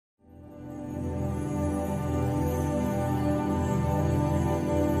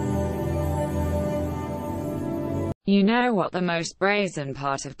You know what the most brazen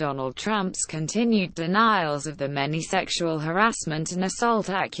part of Donald Trump's continued denials of the many sexual harassment and assault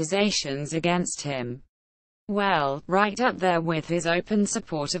accusations against him? Well, right up there with his open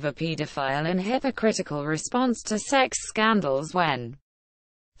support of a pedophile and hypocritical response to sex scandals when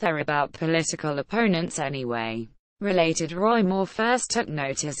they're about political opponents anyway. Related, Roy Moore first took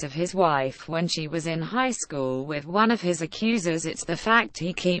notice of his wife when she was in high school with one of his accusers. It's the fact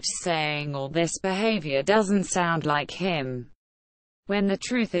he keeps saying all this behavior doesn't sound like him, when the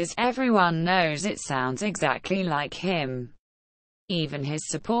truth is, everyone knows it sounds exactly like him. Even his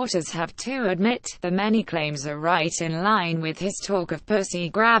supporters have to admit, the many claims are right in line with his talk of pussy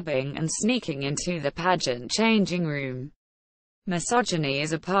grabbing and sneaking into the pageant changing room. Misogyny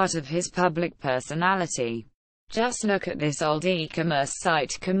is a part of his public personality. Just look at this old e-commerce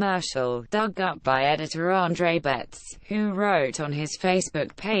site commercial, dug up by editor Andre Betts, who wrote on his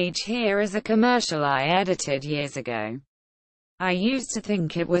Facebook page, "Here is a commercial I edited years ago. I used to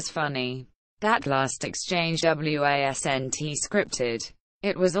think it was funny. That last exchange wasn't scripted.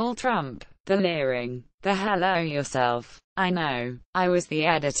 It was all Trump. The leering. The hello yourself. I know. I was the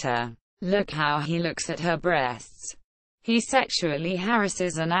editor. Look how he looks at her breasts. He sexually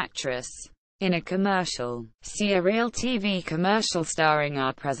harasses an actress." In a commercial. See a real TV commercial starring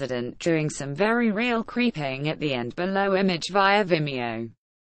our president doing some very real creeping at the end below, image via Vimeo.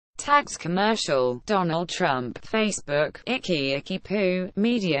 Tags commercial, Donald Trump, Facebook, Icky Icky Poo,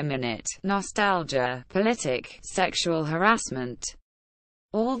 Media Minute, Nostalgia, Politic, Sexual Harassment.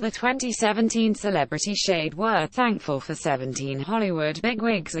 All the 2017 Celebrity Shade were thankful for 17 Hollywood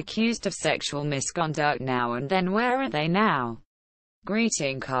bigwigs accused of sexual misconduct now and then. Where are they now?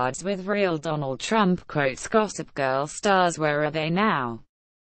 Greeting cards with real Donald Trump quotes. Gossip Girl stars, where are they now?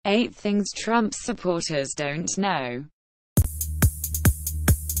 8 things Trump's supporters don't know.